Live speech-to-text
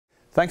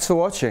Thanks for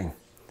watching.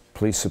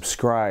 Please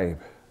subscribe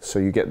so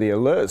you get the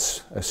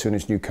alerts as soon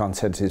as new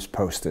content is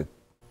posted.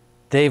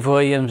 Dave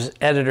Williams,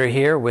 editor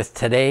here with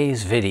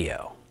today's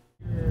video.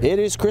 It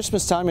is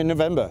Christmas time in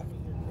November.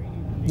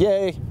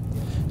 Yay!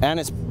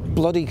 And it's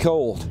bloody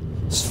cold.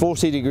 It's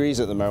 40 degrees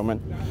at the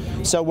moment.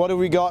 So what have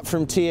we got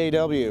from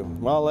T.A.W?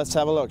 Well, let's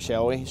have a look,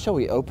 shall we? Shall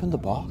we open the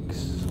box?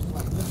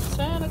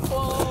 Santa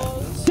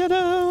Claus!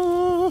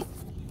 Ta-da!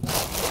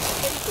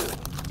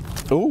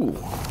 Ooh.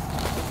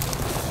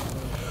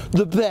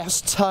 The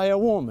best tire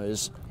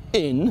warmers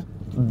in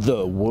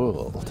the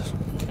world.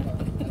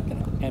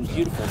 And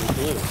beautiful,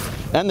 they're blue.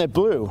 And they're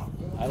blue.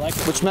 I like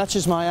it. Which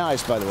matches my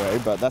eyes, by the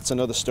way, but that's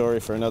another story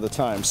for another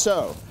time.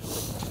 So,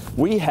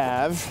 we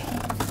have,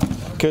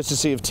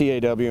 courtesy of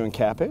T.A.W. and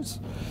Capit,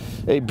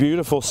 a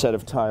beautiful set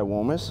of tire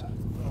warmers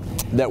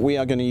that we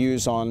are going to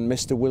use on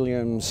Mr.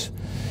 Williams'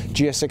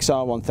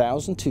 GSX-R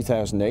 1000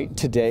 2008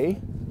 today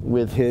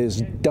with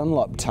his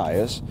Dunlop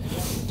tires,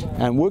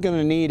 and we're going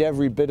to need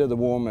every bit of the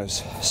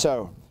warmers.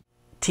 So,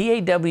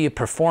 T.A.W.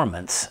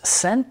 Performance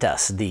sent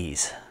us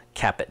these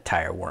Capit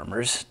tire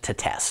warmers to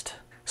test.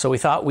 So we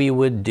thought we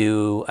would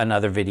do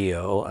another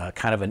video,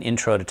 kind of an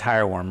intro to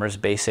tire warmers,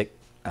 basic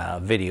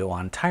video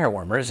on tire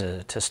warmers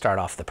to start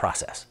off the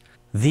process.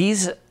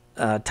 These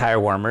tire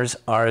warmers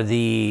are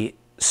the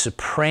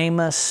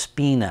Suprema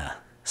Spina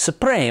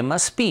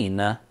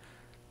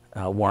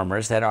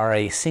warmers that are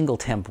a single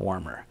temp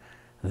warmer.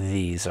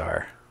 These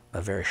are a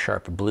very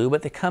sharp blue,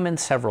 but they come in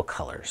several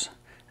colors.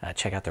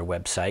 Check out their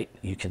website.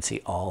 You can see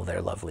all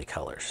their lovely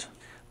colors.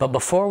 But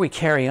before we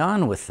carry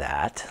on with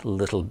that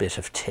little bit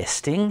of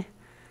testing,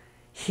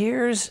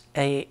 here's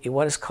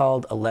what is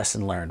called a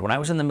lesson learned. When I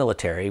was in the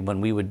military,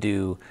 when we would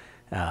do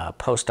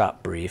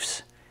post-op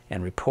briefs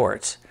and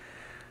reports,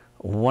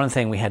 one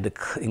thing we had to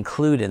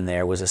include in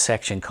there was a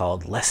section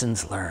called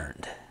lessons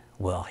learned.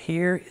 Well,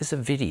 here is a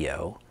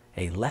video,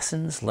 a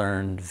lessons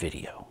learned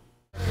video.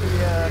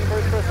 The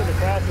first person to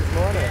crash this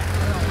morning.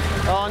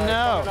 oh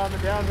no! Coming on the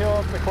downhill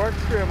up the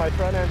corkscrew, my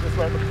front end just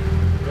went,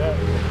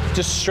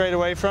 Just straight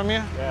away from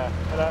you? yeah.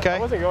 And Okay. I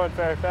wasn't going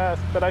very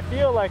fast, but I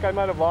feel like I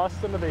might have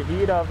lost some of the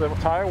heat of the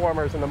tire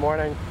warmers in the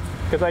morning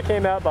because I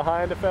came out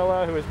behind a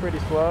fella who was pretty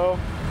slow,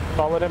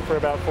 followed him for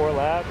about 4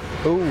 laps.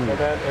 Ooh. And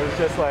then it was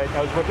just like,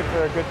 I was looking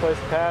for a good place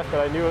to pass,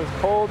 but I knew it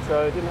was cold,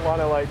 so I didn't want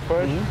to like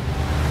push.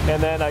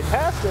 And then I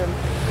passed him,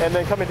 and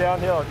then coming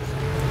downhill, I just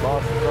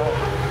lost the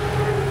front.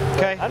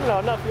 Okay. I don't know,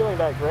 I'm not feeling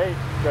that great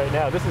right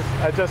now.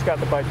 I just got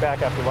the bike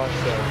back after lunch,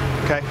 so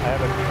Okay.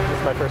 this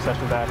is my first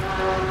session back.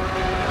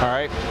 All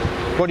right.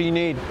 What do you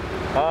need?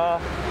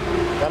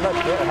 I'm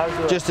not sure. How's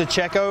the... Just a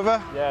check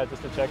over? Yeah,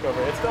 just a check over.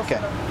 It's still...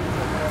 Okay.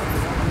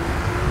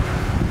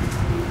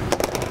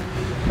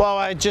 Well,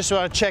 I just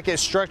want to check it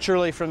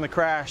structurally from the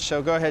crash,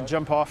 so go ahead,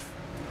 jump off.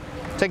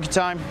 Take your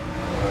time.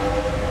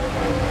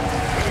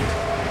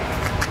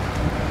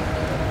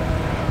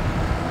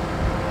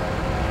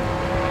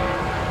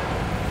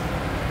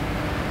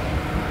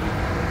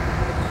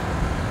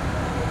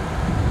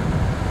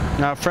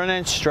 Now front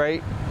end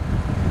straight.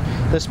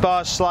 This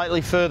bar's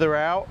slightly further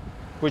out,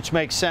 which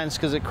makes sense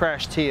because it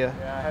crashed here.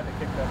 Yeah, I had to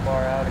kick that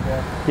bar out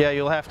again. Yeah,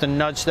 you'll have to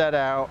nudge that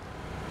out.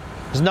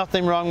 There's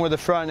nothing wrong with the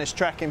front, it's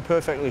tracking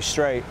perfectly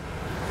straight.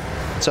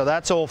 So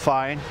that's all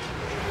fine.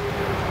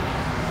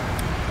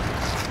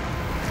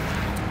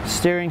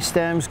 Steering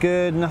stem's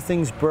good,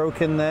 nothing's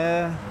broken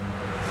there.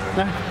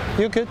 No,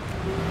 you're good.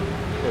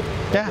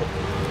 Yeah.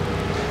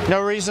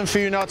 No reason for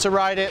you not to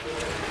ride it.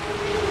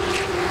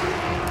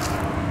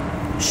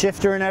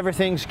 Shifter and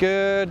everything's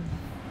good.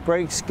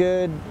 Brakes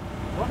good.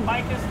 What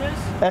bike is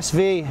this?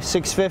 SV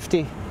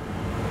 650.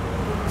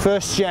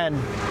 First gen.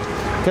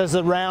 Because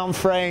the round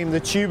frame, the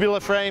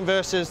tubular frame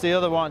versus the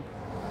other one.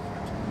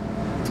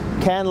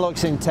 Can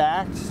looks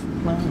intact.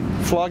 Well,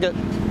 flog it.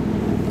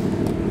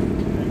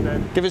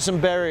 Give it some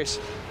berries.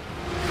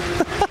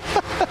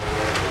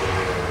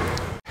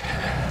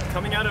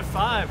 Coming out at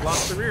 5,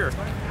 lost the rear.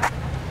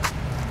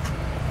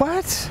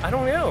 What? I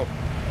don't know.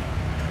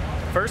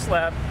 First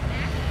lap,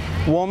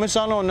 Warmers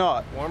on or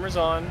not? warmers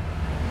on.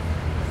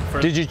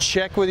 Did you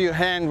check with your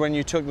hand when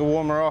you took the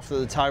warmer off that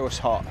the tire was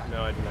hot?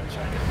 No, I did not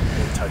check it. I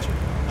didn't touch it.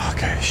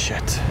 Okay,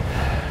 shit.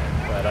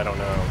 But I don't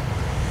know.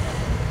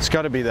 It's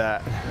got to be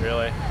that.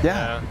 Really?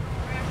 Yeah.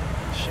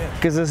 Shit.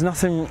 Because there's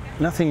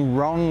nothing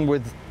wrong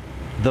with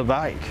the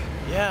bike.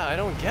 Yeah, I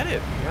don't get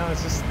it. You know,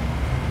 it's just...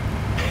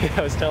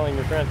 I was telling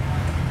your friend,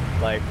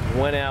 like,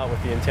 went out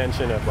with the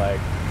intention of, like,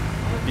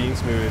 being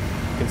smooth,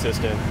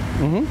 consistent.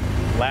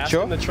 Last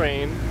Sure. in the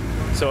train,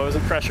 so I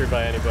wasn't pressured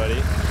by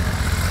anybody.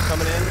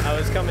 I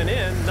was coming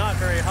in, not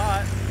very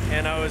hot,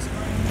 and I was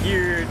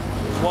geared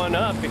 1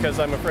 up because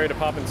I'm afraid of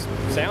popping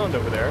sound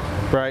over there.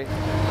 Right.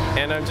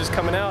 And I'm just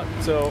coming out,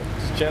 so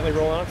just gently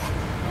roll up.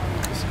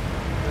 Just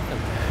nothing.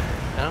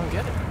 I don't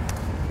get it.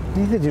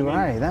 Neither do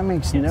I. That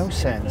makes no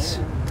sense.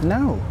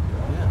 No.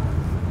 Yeah.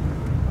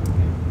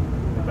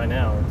 By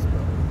now, it's...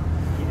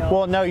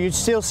 Well, no, you'd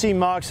still see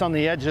marks on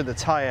the edge of the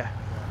tire.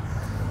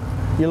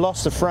 You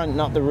lost the front,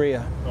 not the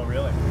rear. Oh,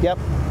 really? Yep.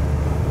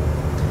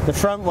 The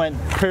front went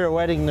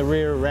pirouetting the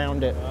rear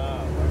around it.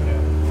 Oh,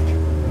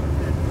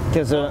 okay.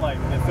 Because It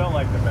felt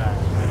like the back.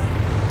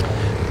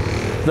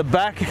 the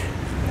back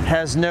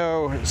has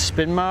no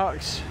spin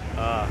marks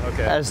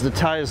Okay. as the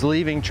tire's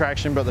leaving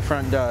traction, but the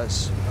front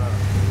does.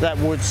 That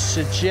would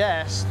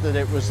suggest that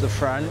it was the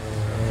front.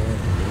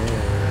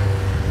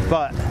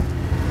 But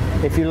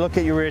if you look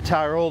at your rear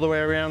tire all the way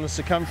around the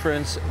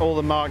circumference, all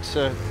the marks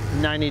are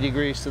 90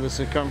 degrees to the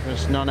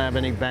circumference, none have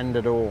any bend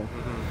at all.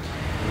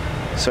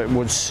 So it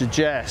would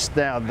suggest,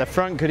 now the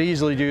front could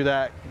easily do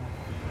that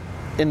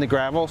in the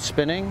gravel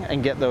spinning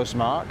and get those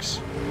marks.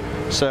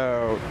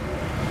 So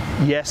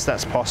yes,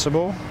 that's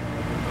possible.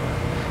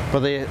 But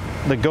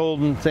the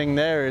golden thing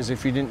there is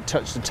if you didn't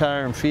touch the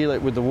tire and feel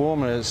it with the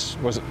warmers,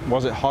 was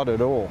it hot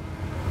at all?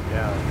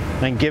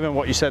 Yeah. And given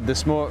what you said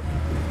this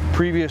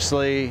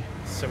previously,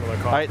 Similar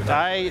cost.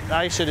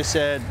 I should have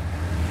said,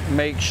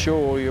 make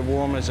sure your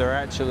warmers are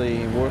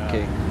actually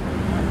working.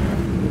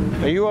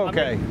 Are you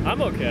okay?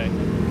 I'm okay.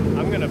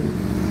 I'm gonna,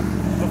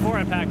 before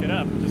I pack it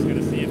up, I'm just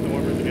gonna see if the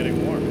warmers are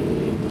getting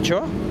warm.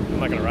 Sure. I'm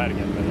not gonna ride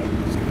again, but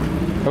I'm just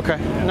gonna, Okay.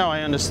 Yeah. No,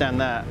 I understand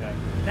that. yeah.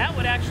 That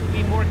would actually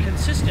be more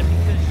consistent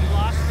because you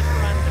lost the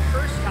front the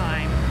first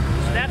time,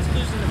 so that's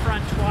losing the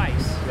front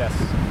twice. Yes.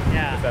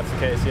 Yeah. If that's the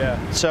case,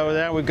 yeah. So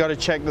now we've got to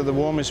check that the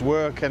warmers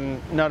work,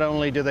 and not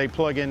only do they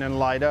plug in and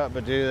light up,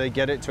 but do they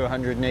get it to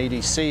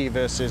 180 C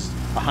versus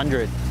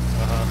 100?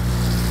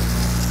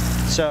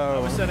 So I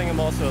was setting them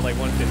also at like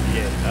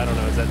 158. I don't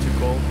know, is that too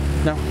cold?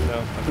 no,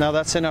 No. no,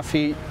 that's enough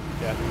heat.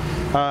 Yeah.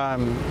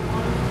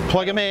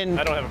 Plug them in.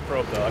 I don't have a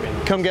probe though. I mean.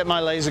 Come get my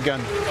laser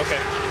gun. Okay.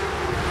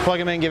 Plug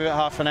them in, give it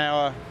half an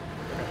hour.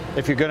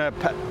 If you're gonna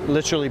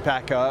literally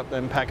pack up,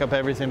 then pack up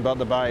everything but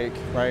the bike,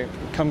 right?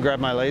 Come grab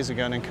my laser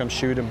gun and come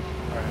shoot them.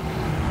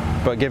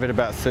 But give it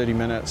about 30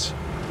 minutes.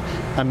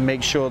 And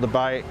make sure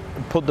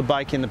put the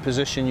bike in the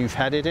position you've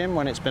had it in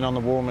when it's been on the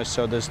warmers,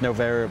 so there's no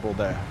variable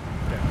there.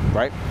 Yeah.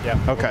 Right? Yeah.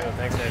 Okay. Well,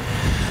 thanks,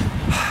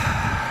 Dave.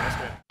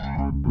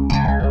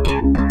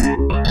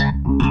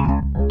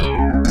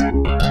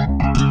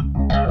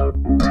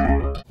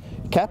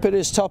 Capit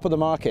is top of the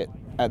market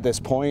at this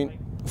point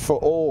for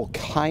all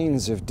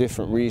kinds of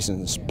different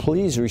reasons.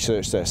 Please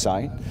research their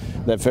site.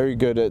 They're very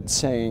good at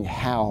saying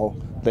how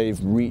they've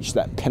reached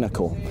that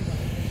pinnacle,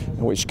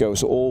 which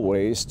goes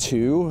always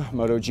to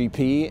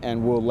MotoGP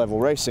and world level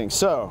racing.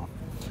 So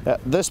at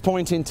this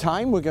point in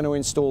time, we're going to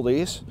install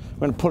these.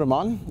 We're going to put them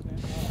on.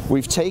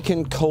 We've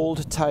taken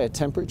cold tire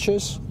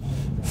temperatures,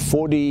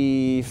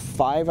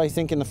 45 I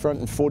think in the front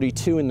and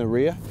 42 in the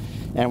rear.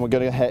 And we're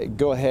going to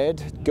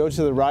go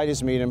to the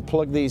rider's meter and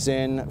plug these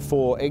in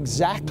for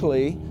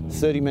exactly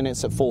 30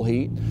 minutes at full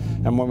heat.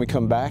 And when we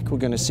come back, we're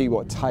going to see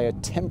what tire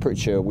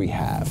temperature we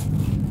have.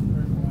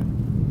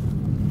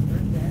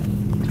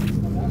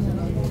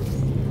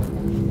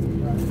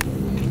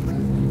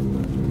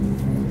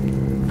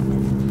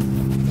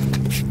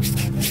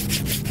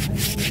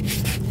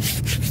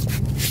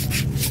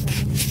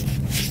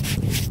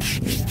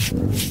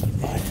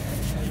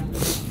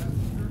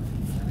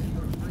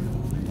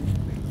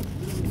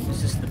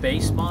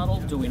 Base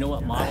model? Do we know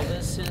what model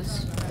this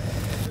is?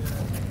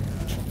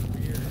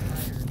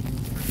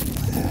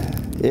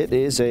 It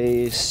is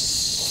a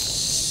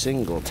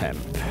single temp.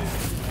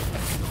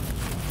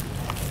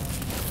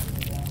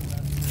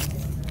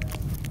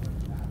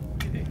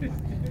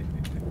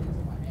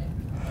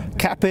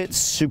 Capit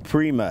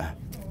Suprema.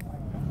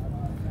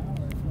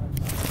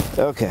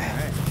 Okay.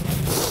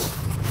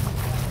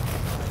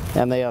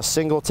 And they are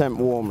single temp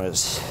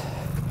warmers.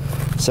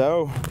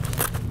 So,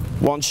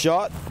 one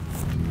shot.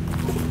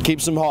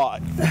 Keeps them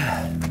hot.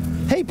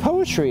 Hey,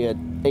 poetry at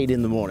 8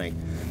 in the morning.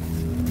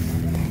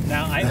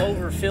 Now, I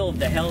overfilled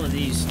the hell of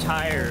these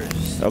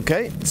tires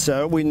Okay,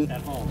 so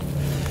at home.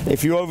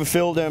 if you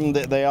overfilled them,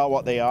 they are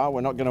what they are.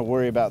 We're not going to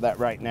worry about that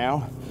right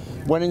now.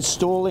 When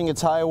installing a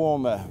tire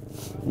warmer,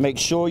 make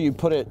sure you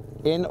put it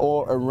in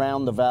or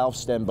around the valve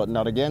stem, but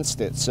not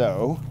against it.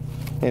 So,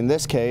 in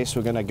this case,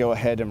 we're going to go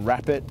ahead and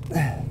wrap it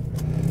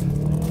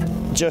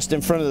just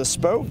in front of the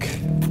spoke.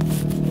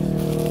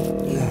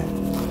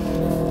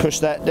 Push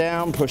that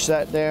down, push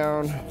that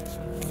down.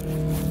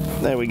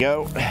 There we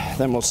go.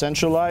 Then we'll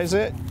centralize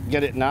it,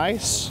 get it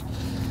nice,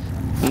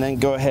 and then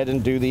go ahead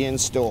and do the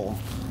install.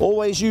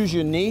 Always use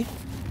your knee.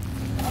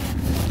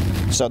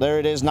 So there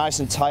it is, nice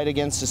and tight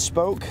against the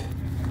spoke.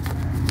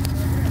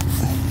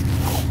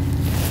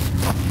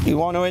 You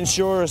want to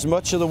ensure as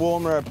much of the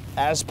warmer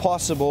as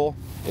possible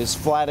is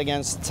flat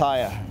against the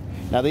tire.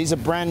 Now these are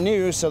brand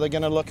new, so they're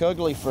going to look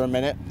ugly for a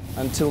minute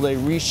until they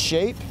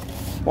reshape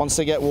once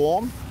they get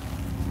warm.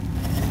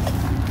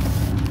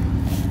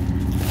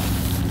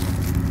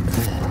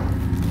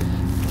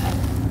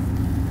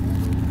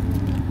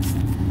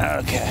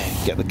 Okay,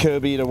 get the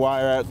curb eater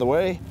wire out the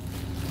way.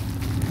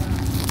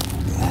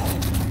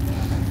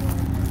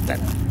 Then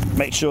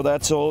make sure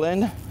that's all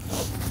in,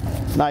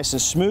 nice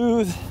and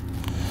smooth.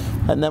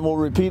 And then we'll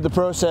repeat the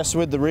process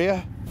with the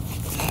rear.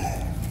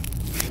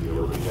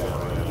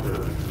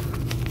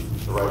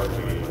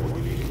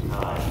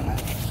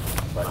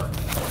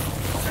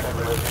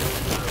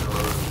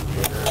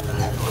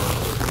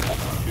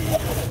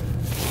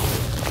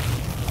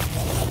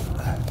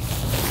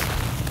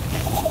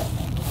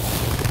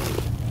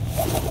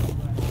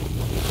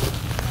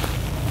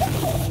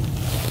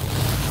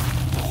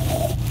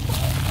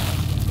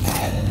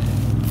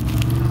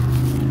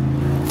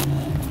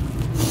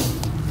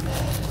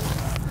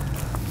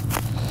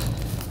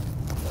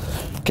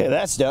 Okay,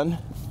 that's done.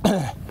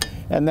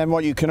 And then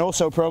what you can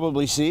also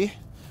probably see,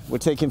 we're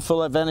taking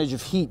full advantage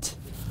of heat.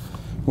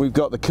 We've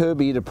got the curb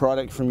heater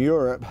product from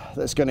Europe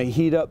that's going to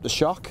heat up the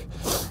shock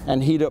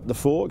and heat up the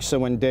fork, so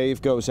when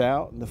Dave goes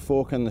out, the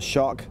fork and the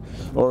shock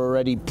are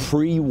already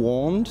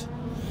pre-warmed.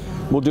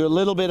 We'll do a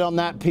little bit on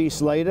that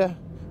piece later,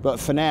 but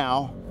for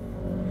now,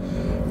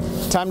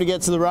 time to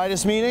get to the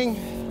riders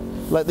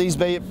meeting, let these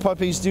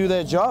puppies do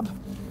their job,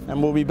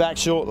 and we'll be back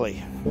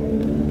shortly.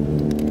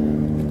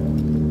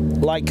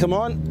 Light, come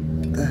on.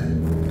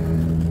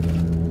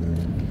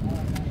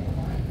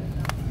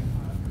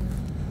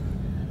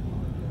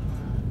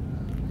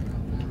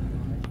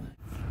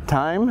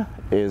 Time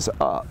is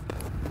up.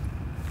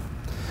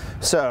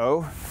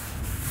 So,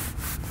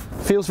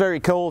 feels very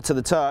cold to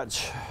the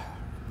touch,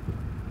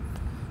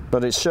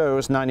 but it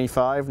shows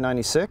 95,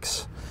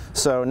 96.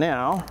 So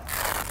now,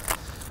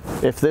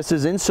 if this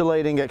is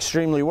insulating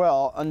extremely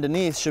well,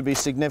 underneath should be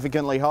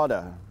significantly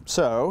hotter.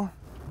 So,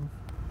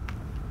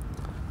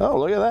 oh,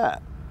 look at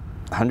that,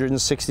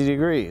 160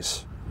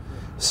 degrees.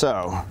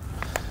 So,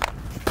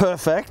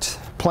 perfect,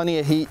 plenty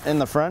of heat in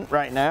the front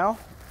right now.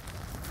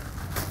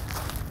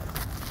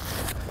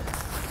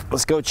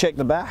 Let's go check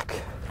the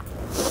back.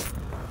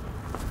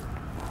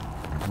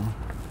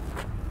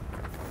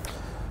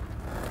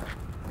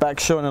 Back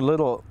showing a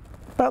little,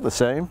 about the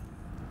same,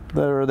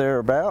 there or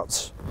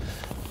thereabouts.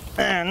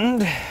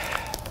 And,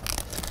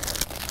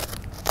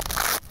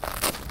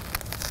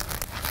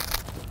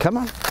 come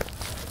on.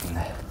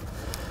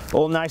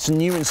 All nice and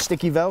new and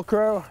sticky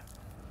Velcro.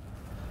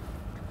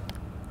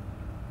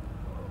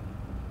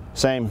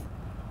 Same.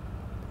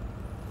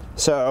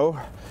 So,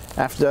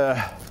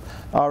 after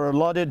our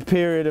allotted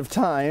period of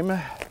time,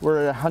 we're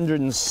at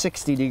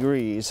 160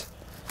 degrees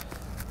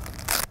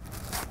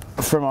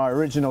from our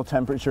original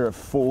temperature of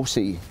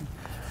 40.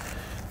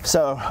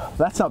 So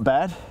that's not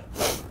bad.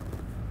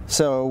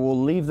 So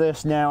we'll leave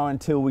this now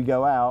until we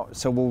go out.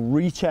 So we'll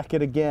recheck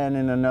it again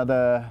in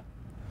another,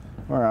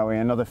 where are we,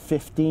 another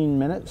 15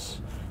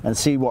 minutes and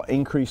see what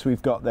increase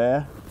we've got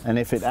there and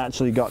if it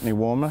actually got any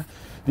warmer.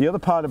 The other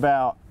part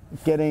about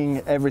getting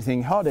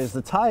everything hot is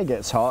the tire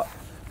gets hot,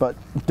 but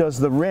does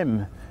the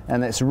rim.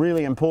 And it's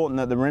really important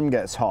that the rim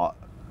gets hot,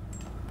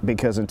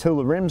 because until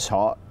the rim's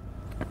hot,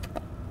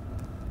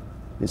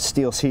 it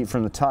steals heat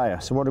from the tire.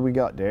 So what do we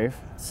got, Dave?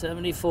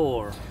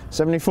 74.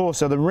 74,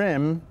 so the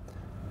rim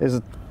is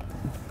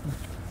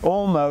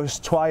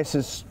almost twice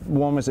as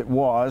warm as it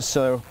was,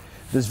 so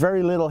there's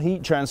very little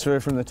heat transfer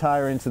from the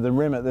tire into the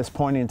rim at this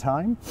point in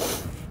time,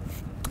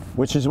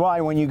 which is why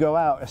when you go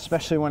out,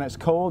 especially when it's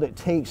cold, it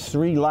takes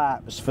 3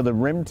 laps for the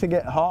rim to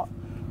get hot,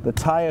 the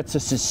tire to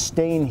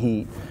sustain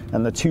heat,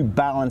 and the two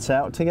balance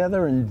out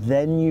together, and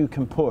then you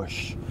can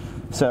push.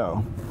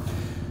 So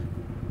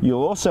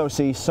you'll also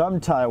see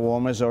some tire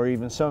warmers, or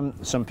even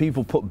some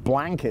people put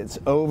blankets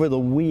over the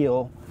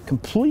wheel,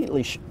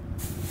 completely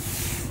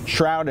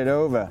shrouded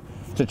over,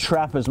 to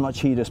trap as much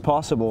heat as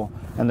possible.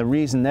 And the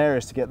reason there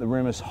is to get the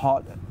rim as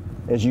hot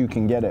as you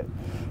can get it.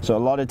 So a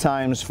lot of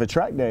times for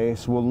track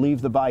days, we'll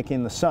leave the bike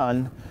in the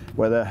sun,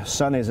 where the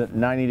sun is at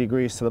 90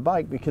 degrees to the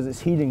bike, because it's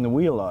heating the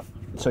wheel up.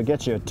 So it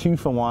gets you a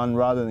 2-for-1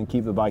 rather than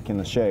keep the bike in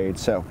the shade.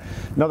 So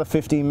another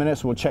 15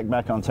 minutes, we'll check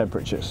back on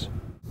temperatures.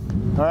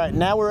 All right,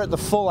 now we're at the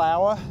full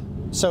hour.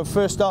 So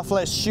first off,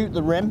 let's shoot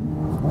the rim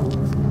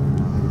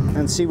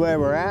and see where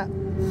we're at.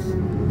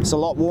 It's a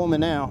lot warmer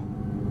now.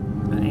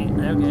 Okay,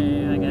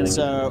 I gotta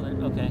So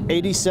okay.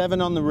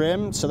 87 on the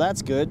rim, so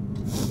that's good.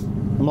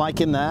 I'm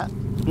liking that.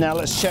 Now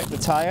let's check the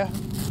tire.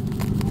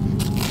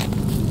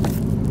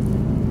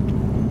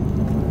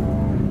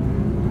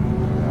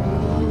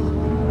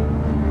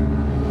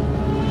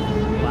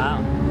 Wow.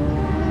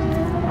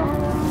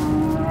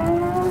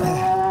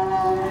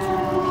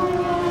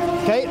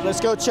 Okay, let's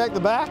go check the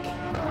back.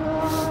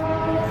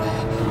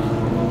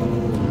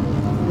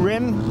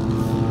 Rim,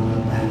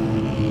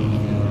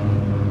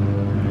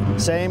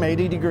 same,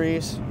 80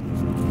 degrees.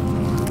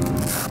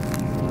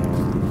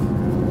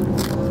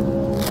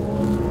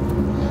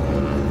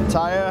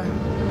 Tire,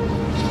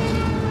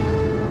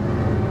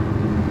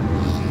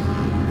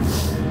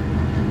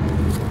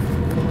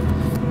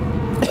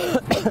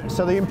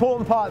 so the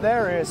important part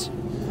there is,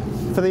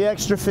 for the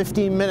extra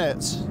 15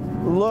 minutes,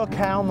 look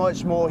how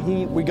much more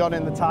heat we got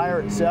in the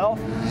tire itself,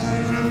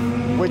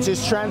 which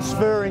is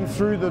transferring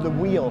through the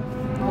wheel.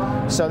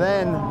 So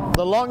then,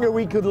 the longer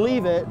we could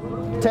leave it,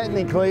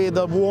 technically,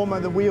 the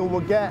warmer the wheel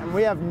will get. And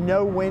we have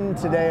no wind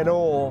today at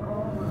all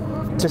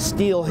to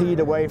steal heat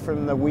away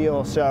from the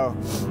wheel. So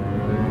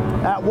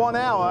at 1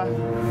 hour,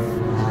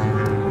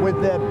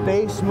 with the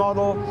base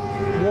model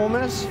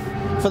warmers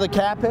for the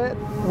Capit,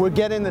 we're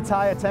getting the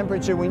tire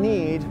temperature we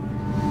need.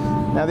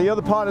 Now the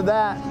other part of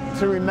that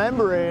to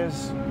remember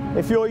is,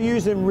 if you're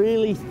using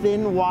really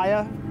thin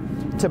wire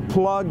to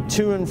plug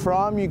to and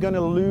from, you're going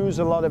to lose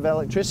a lot of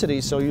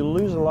electricity, so you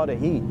lose a lot of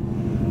heat.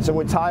 So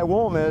with tire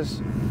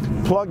warmers,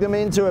 plug them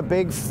into a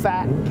big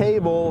fat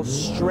cable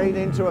straight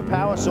into a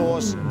power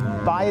source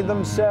by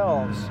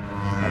themselves,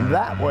 and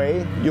that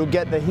way you'll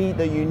get the heat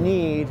that you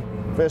need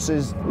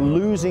versus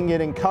losing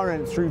it in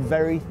current through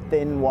very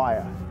thin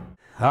wire?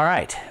 All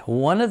right,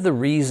 one of the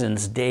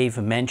reasons Dave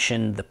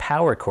mentioned the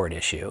power cord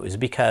issue is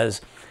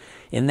because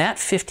in that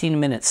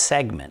 15-minute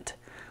segment,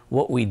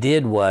 what we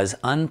did was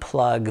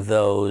unplug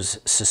those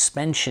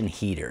suspension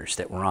heaters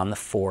that were on the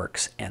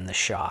forks and the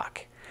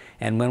shock.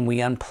 And when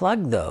we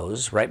unplugged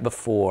those right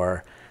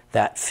before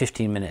that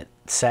 15-minute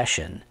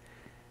session,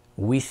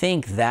 we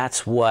think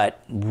that's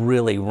what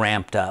really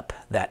ramped up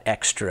that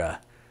extra,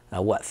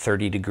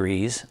 30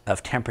 degrees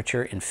of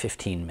temperature in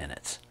 15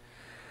 minutes.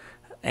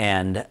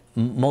 And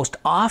most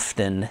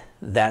often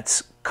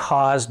that's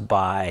caused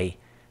by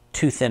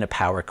too thin a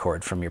power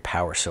cord from your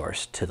power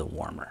source to the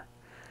warmer.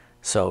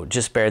 So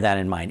just bear that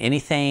in mind.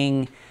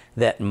 Anything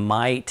that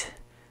might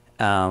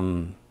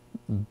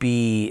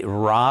be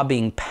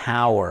robbing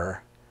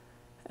power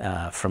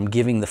from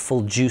giving the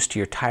full juice to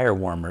your tire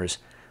warmers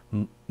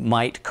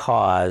might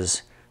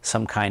cause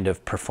some kind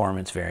of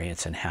performance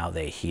variance in how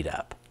they heat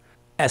up.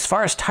 As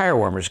far as tire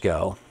warmers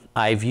go,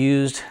 I've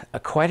used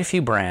quite a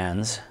few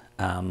brands.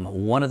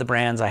 One of the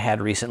brands I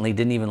had recently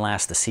didn't even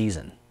last the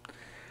season.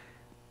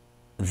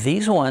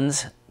 These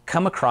ones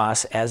come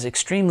across as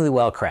extremely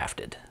well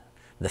crafted.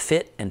 The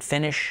fit and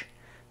finish,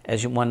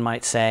 as one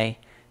might say,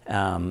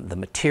 the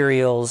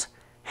materials,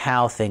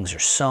 how things are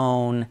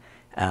sewn,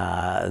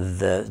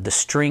 the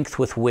strength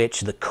with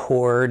which the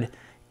cord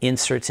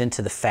inserts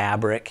into the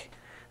fabric,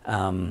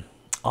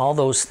 all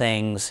those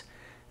things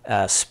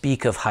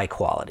speak of high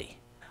quality.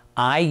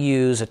 I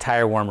use a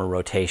tire warmer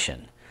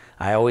rotation.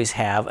 I always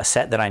have a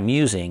set that I'm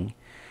using,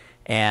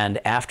 and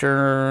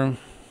after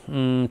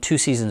 2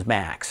 seasons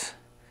max,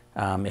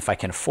 if I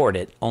can afford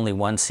it, only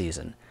 1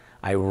 season,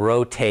 I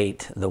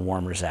rotate the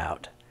warmers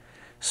out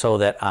so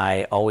that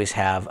I always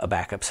have a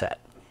backup set.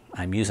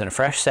 I'm using a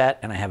fresh set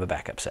and I have a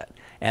backup set.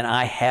 And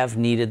I have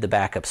needed the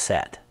backup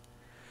set.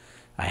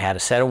 I had a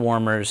set of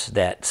warmers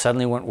that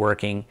suddenly weren't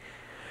working,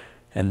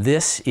 and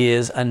this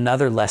is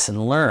another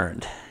lesson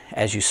learned.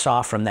 As you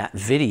saw from that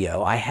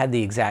video, I had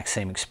the exact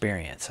same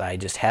experience. I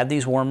just had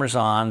these warmers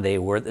on.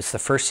 It's the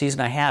first season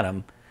I had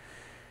them.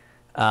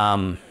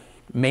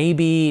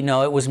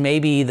 It was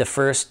maybe the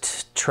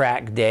first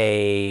track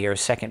day or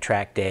second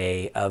track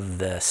day of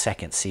the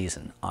second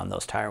season on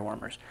those tire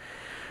warmers.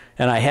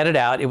 And I headed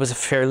out. It was a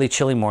fairly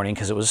chilly morning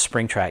because it was a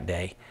spring track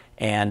day.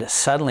 And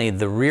suddenly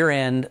the rear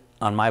end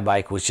on my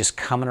bike was just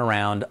coming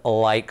around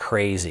like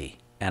crazy.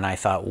 And I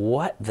thought,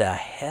 what the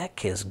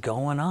heck is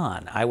going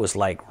on? I was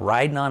like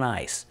riding on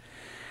ice.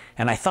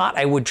 And I thought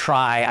I would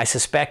try, I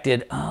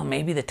suspected, oh,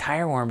 maybe the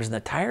tire warmers and the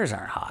tires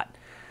aren't hot.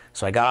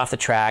 So I got off the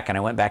track and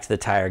I went back to the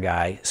tire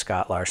guy,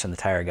 Scott Larson, the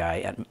tire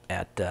guy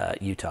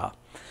at Utah.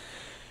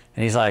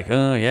 And he's like,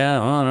 oh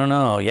yeah, I don't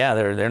know. Yeah,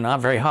 they're not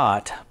very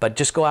hot, but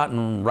just go out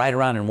and ride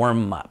around and warm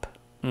them up.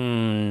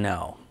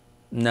 No,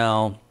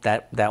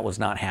 that was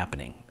not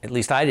happening. At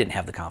least I didn't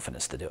have the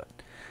confidence to do it.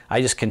 I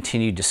just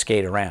continued to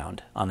skate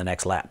around on the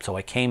next lap. So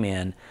I came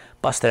in,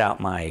 busted out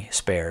my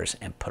spares,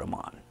 and put them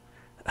on.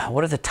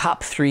 What are the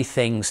top 3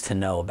 things to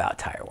know about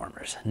tire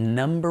warmers?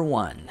 Number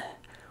 1,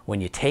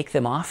 when you take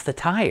them off the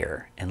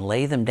tire and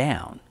lay them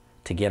down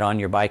to get on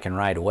your bike and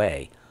ride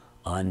away,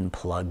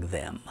 unplug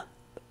them.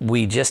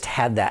 We just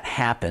had that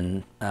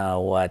happen,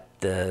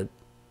 the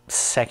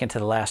second to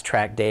the last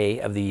track day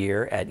of the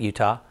year at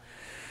Utah.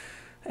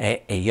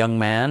 A young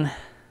man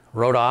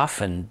rode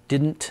off and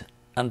didn't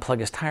unplug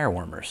his tire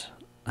warmers,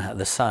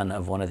 the son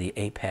of one of the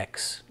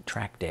Apex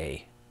track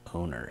day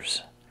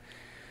owners.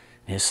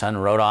 His son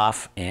rode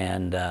off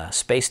and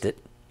spaced it,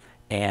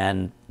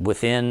 and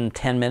within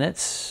 10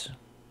 minutes,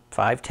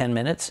 5-10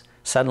 minutes,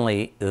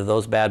 suddenly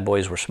those bad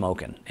boys were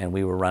smoking, and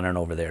we were running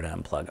over there to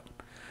unplug them.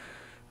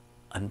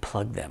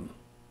 Unplug them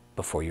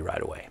before you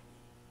ride away.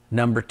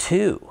 Number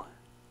 2,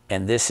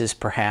 and this is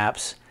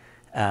perhaps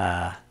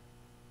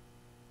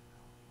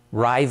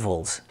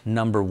rivals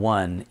number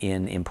 1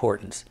 in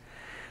importance.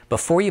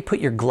 Before you put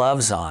your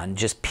gloves on,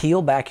 just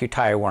peel back your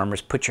tire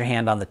warmers, put your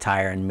hand on the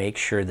tire, and make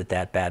sure that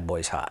that bad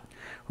boy's hot.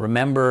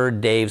 Remember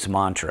Dave's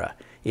mantra.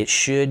 It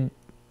should,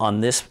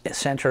 on this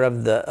center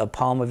of the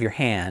palm of your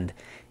hand,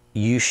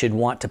 you should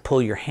want to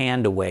pull your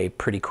hand away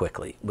pretty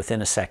quickly,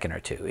 within a second or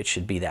 2. It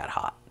should be that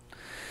hot.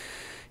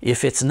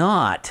 If it's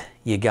not,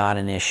 you got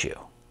an issue.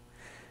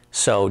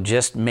 So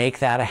just make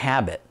that a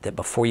habit, that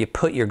before you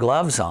put your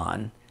gloves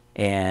on,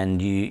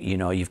 and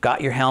you've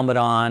got your helmet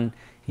on,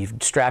 you've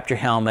strapped your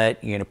helmet,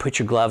 you're gonna put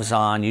your gloves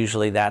on.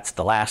 Usually that's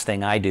the last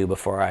thing I do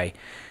before I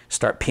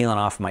start peeling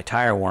off my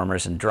tire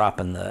warmers and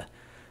dropping the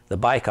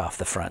bike off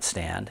the front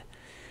stand.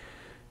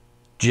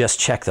 Just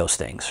check those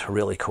things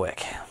really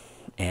quick,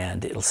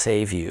 and it'll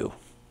save you,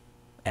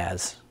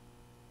 as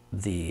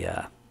the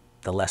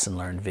lesson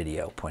learned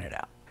video pointed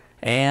out.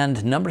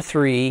 And number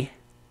 3,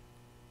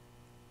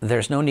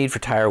 there's no need for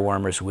tire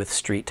warmers with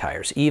street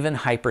tires, even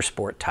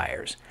hypersport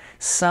tires.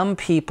 Some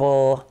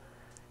people,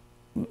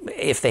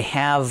 if they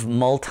have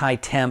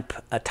multi-temp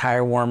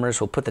tire warmers,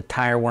 will put the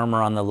tire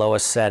warmer on the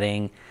lowest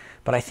setting.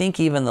 But I think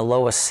even the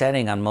lowest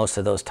setting on most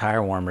of those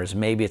tire warmers,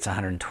 maybe it's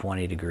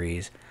 120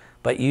 degrees,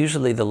 but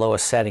usually the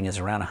lowest setting is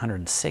around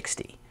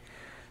 160.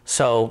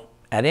 So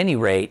at any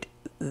rate,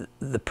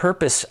 the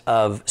purpose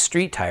of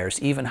street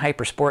tires, even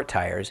hypersport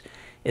tires,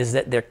 is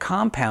that they're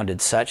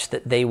compounded such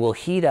that they will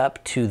heat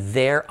up to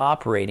their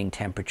operating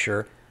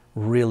temperature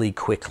really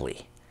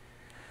quickly,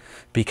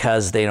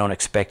 because they don't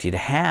expect you to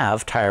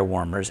have tire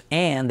warmers,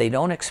 and they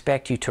don't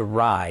expect you to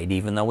ride,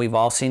 even though we've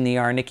all seen the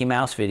Mickey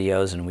Mouse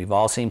videos, and we've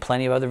all seen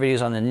plenty of other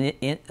videos on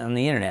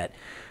the internet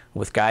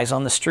with guys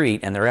on the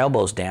street and their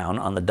elbows down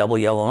on the double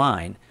yellow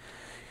line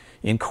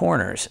in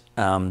corners.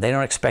 They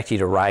don't expect you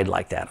to ride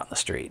like that on the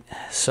street.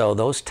 So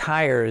those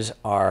tires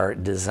are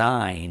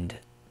designed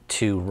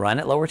to run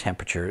at lower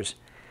temperatures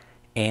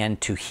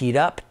and to heat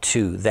up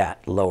to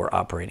that lower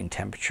operating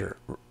temperature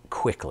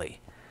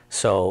quickly.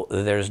 So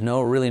there's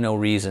really no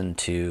reason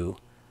to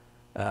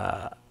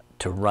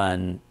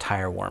run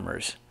tire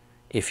warmers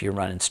if you're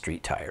running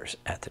street tires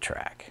at the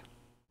track.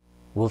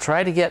 We'll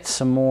try to get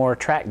some more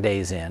track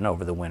days in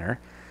over the winter.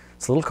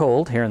 It's a little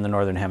cold here in the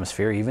Northern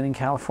Hemisphere, even in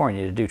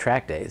California, to do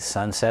track days.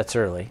 Sun sets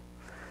early.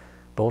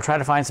 But we'll try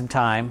to find some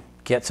time,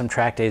 get some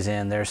track days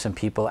in. There's some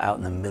people out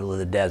in the middle of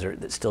the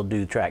desert that still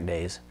do track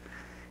days.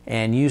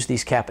 And use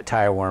these Capit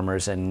tire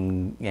warmers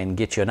and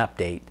get you an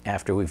update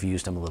after we've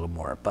used them a little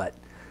more. But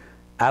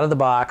out of the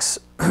box,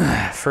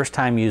 first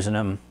time using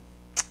them,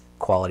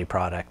 quality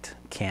product,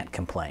 can't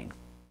complain.